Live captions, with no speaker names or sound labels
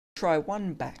try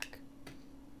one back.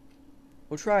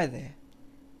 We'll try there.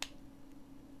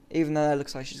 Even though that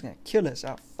looks like she's going to kill us.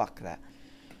 Oh, fuck that.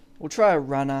 We'll try a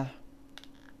runner.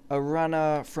 A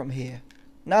runner from here.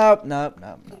 Nope, nope,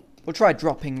 nope, nope. We'll try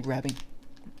dropping, grabbing.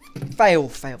 Fail,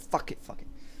 fail. Fuck it, fuck it.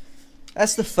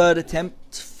 That's the third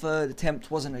attempt. Third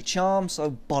attempt wasn't a charm,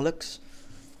 so bollocks.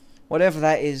 Whatever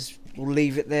that is, we'll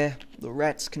leave it there. The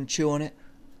rats can chew on it.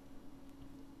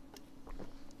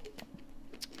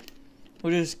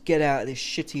 We'll just get out of this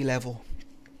shitty level.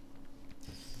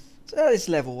 So this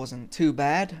level wasn't too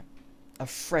bad. A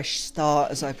fresh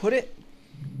start, as I put it.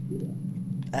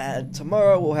 And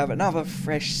tomorrow we'll have another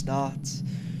fresh start.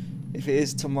 If it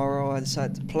is tomorrow I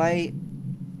decide to play.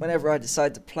 Whenever I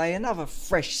decide to play, another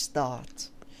fresh start.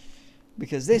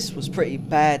 Because this was pretty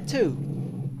bad too.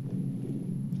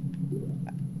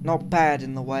 Not bad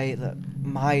in the way that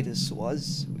Midas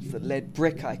was, with the lead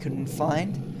brick I couldn't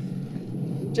find.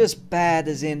 Just bad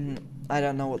as in, I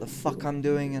don't know what the fuck I'm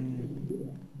doing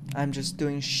and I'm just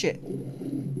doing shit.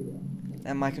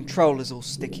 And my controller's all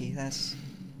sticky,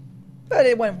 but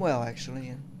it went well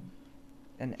actually.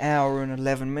 An hour and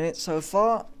 11 minutes so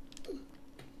far.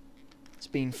 It's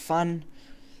been fun.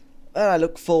 I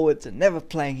look forward to never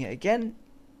playing it again.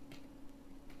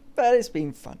 But it's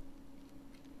been fun.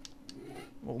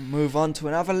 We'll move on to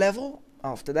another level.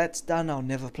 After that's done, I'll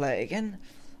never play it again.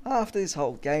 After this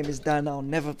whole game is done, I'll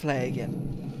never play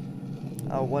again.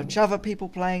 I'll watch other people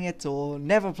playing it or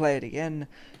never play it again.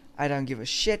 I don't give a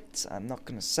shit. I'm not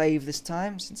going to save this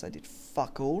time since I did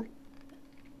fuck all.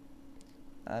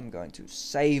 I'm going to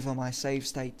save on my save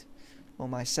state or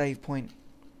my save point.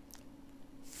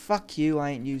 Fuck you,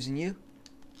 I ain't using you.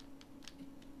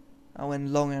 I went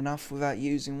long enough without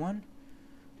using one.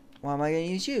 Why am I going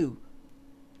to use you?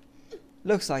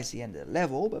 Looks like it's the end of the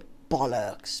level, but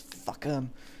bollocks. Fuck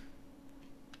 'em.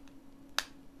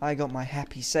 I got my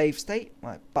happy save state.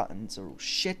 My buttons are all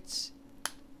shit.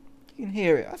 You can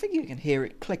hear it. I think you can hear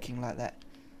it clicking like that.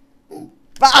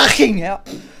 Fucking hell.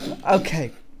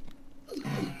 Okay.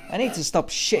 I need to stop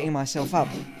shitting myself up.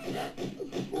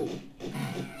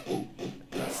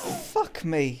 Fuck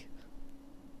me.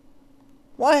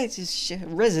 Why is this shit?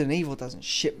 Resident Evil doesn't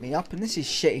shit me up, and this is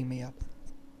shitting me up.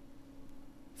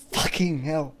 Fucking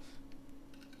hell.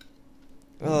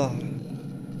 Ugh.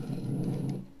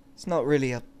 It's not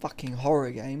really a fucking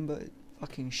horror game, but it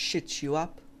fucking shits you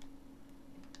up.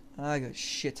 I got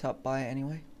shit up by it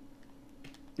anyway.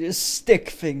 You just stick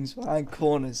things behind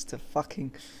corners to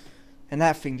fucking... And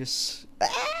that thing just...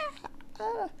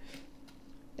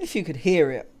 If you could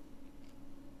hear it.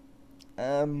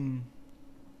 I don't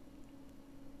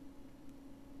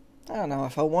know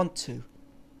if I want to.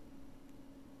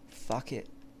 Fuck it.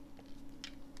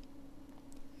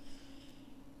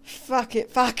 Fuck it,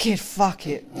 fuck it, fuck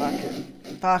it, fuck it.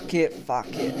 Fuck it, fuck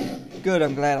it. Good,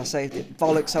 I'm glad I saved it.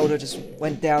 Bollocks, I would have just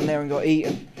went down there and got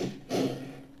eaten.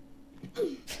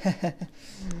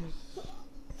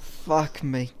 Fuck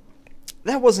me.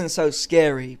 That wasn't so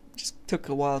scary. Just took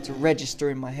a while to register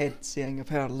in my head seeing a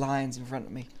pair of lions in front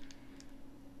of me.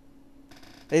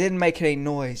 They didn't make any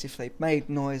noise. If they made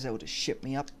noise, they would have shit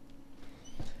me up.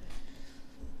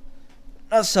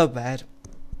 Not so bad.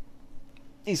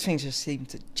 These things just seem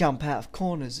to jump out of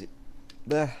corners.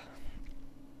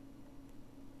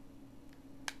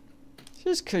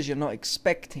 Just because you're not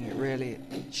expecting it, really,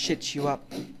 it shits you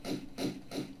up.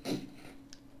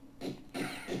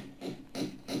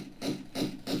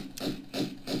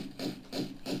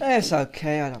 It's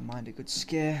okay, I don't mind a good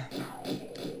scare.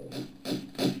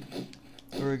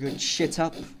 Or a good shit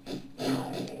up.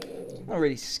 It's not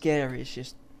really scary, it's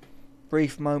just a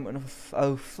brief moment of,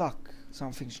 oh fuck,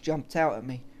 something's jumped out at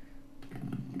me.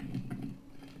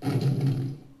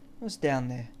 What's down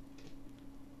there?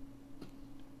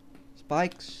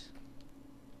 Spikes?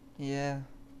 Yeah.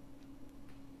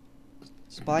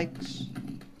 Spikes?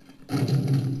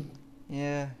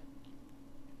 Yeah.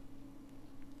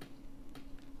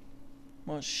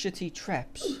 What shitty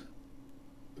traps?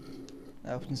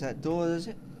 That opens that door, does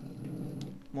it?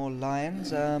 More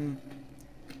lions, da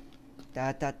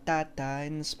da da da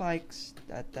in the spikes.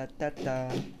 Da da da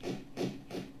da.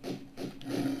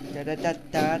 Da da da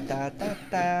da da da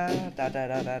da da da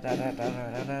da da da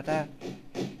da da da.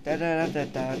 Da da da da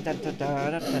da da da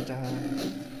da da.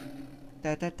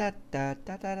 Da da da da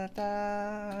da da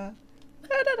da.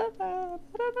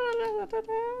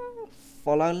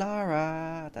 Follow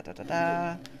Lara. Da da da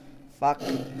da. Fuck.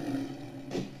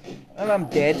 And I'm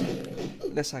dead.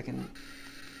 Unless I can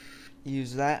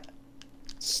use that.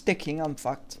 Sticking, I'm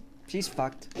fucked. She's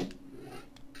fucked.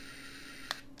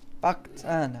 Fucked.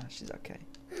 Ah, no, she's okay.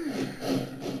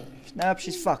 Nope,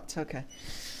 she's fucked. Okay.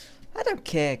 I don't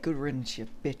care. Good riddance, you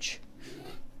bitch.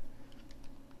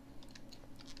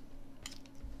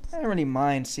 I don't really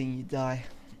mind seeing you die.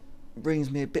 It brings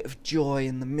me a bit of joy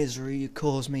in the misery you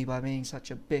cause me by being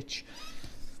such a bitch.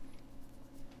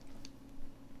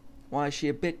 Why is she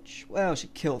a bitch? Well, she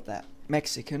killed that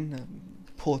Mexican,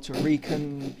 Puerto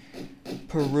Rican,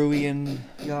 Peruvian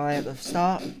guy at the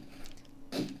start.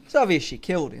 It's obvious she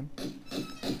killed him.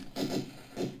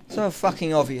 So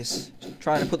fucking obvious.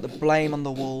 Trying to put the blame on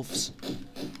the wolves.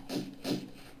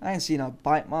 I didn't see no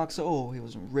bite marks at all. He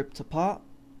wasn't ripped apart.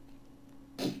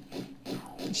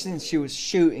 Since she was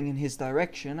shooting in his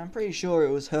direction, I'm pretty sure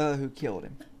it was her who killed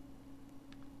him.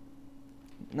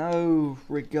 No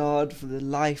regard for the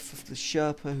life of the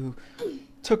Sherpa who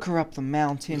took her up the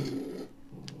mountain.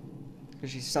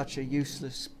 Because she's such a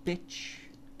useless bitch.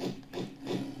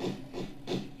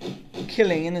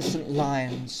 Killing innocent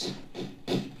lions.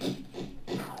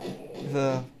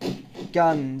 The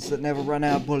guns that never run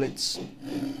out of bullets.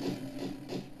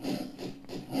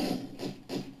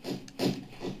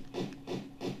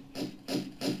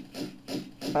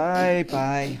 Bye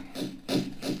bye.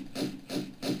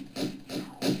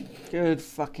 Good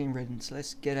fucking riddance.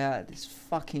 Let's get out of this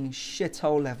fucking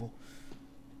shithole level.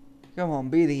 Come on,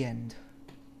 be the end.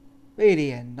 Be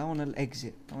the end. I want to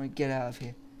exit. I want to get out of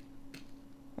here.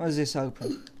 Why is this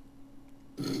open?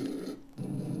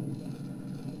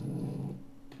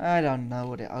 I don't know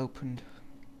what it opened.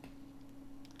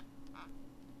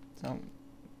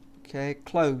 Okay,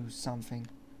 close something.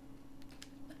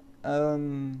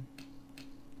 I'm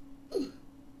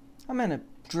meant to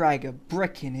drag a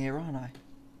brick in here, aren't I?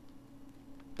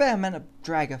 Bet I'm meant to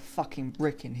drag a fucking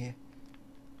brick in here.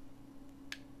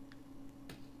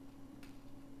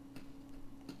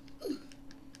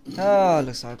 Oh,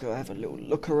 looks like I've got to have a little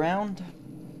look around.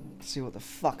 See what the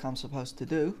fuck I'm supposed to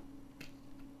do.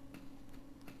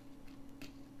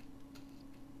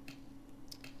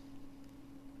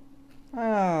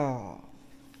 Oh.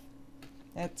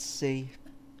 Let's see.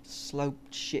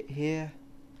 Sloped shit here.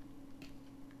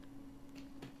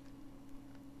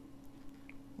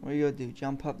 What are you gonna do?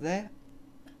 Jump up there?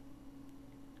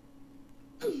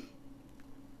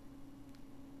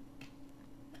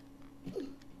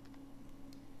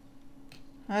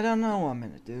 I don't know what I'm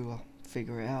gonna do. I'll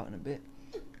figure it out in a bit.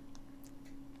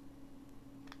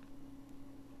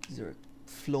 Is there a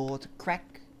floor to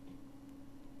crack?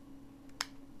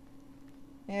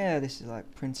 Yeah, this is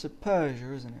like Prince of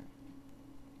Persia, isn't it?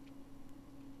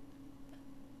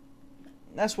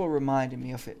 That's what reminded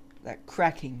me of it. That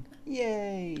cracking.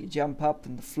 Yay! You jump up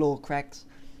and the floor cracks.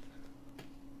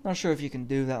 Not sure if you can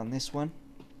do that on this one.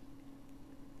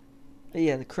 But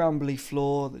yeah, the crumbly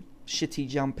floor, the shitty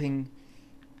jumping,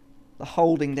 the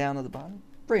holding down of the button.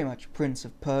 Pretty much Prince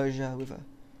of Persia with a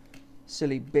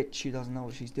silly bitch who doesn't know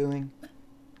what she's doing.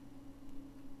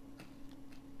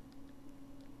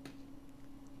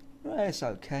 Well, it's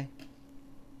okay.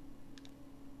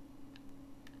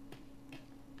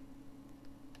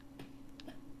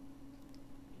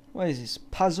 What is this?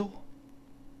 Puzzle?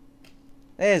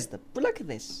 There's the... Look at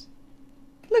this.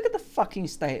 Look at the fucking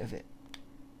state of it.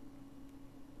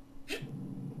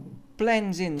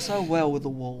 Blends in so well with the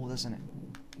wall, doesn't it?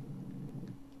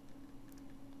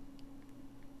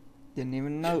 Didn't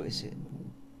even notice it.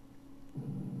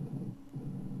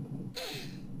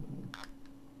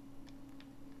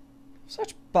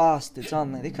 Such bastards,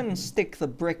 aren't they? They couldn't stick the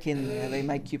brick in there. They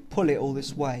make you pull it all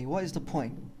this way. What is the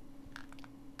point?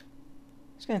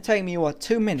 It's going to take me, what,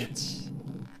 2 minutes?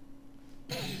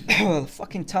 The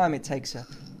fucking time it takes her.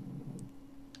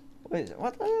 What is it?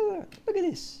 What? Look at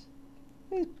this.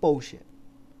 This is bullshit.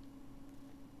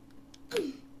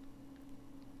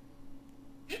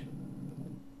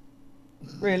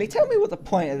 Really? Tell me what the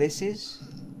point of this is.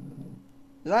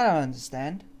 Because I don't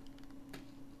understand.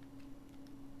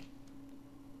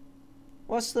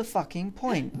 What's the fucking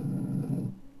point?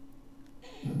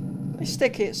 They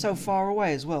stick it so far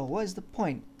away as well. What is the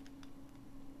point?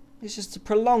 It's just to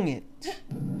prolong it.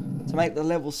 To make the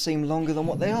levels seem longer than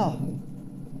what they are.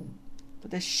 But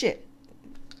they're shit.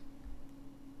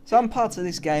 Some parts of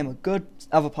this game are good,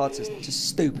 other parts are just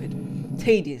stupid.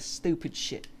 Tedious, stupid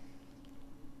shit.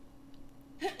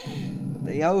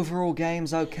 The overall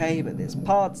game's okay, but there's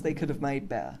parts they could have made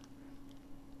better.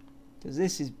 Because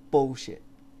this is bullshit.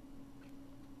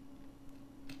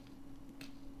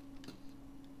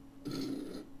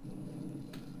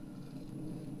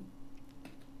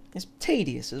 It's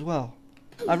tedious as well.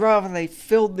 I'd rather they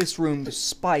filled this room with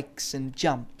spikes and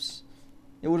jumps.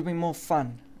 It would have been more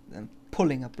fun than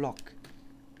pulling a block.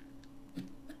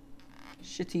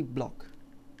 Shitty block.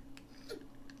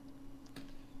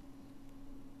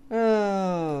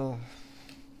 Oh,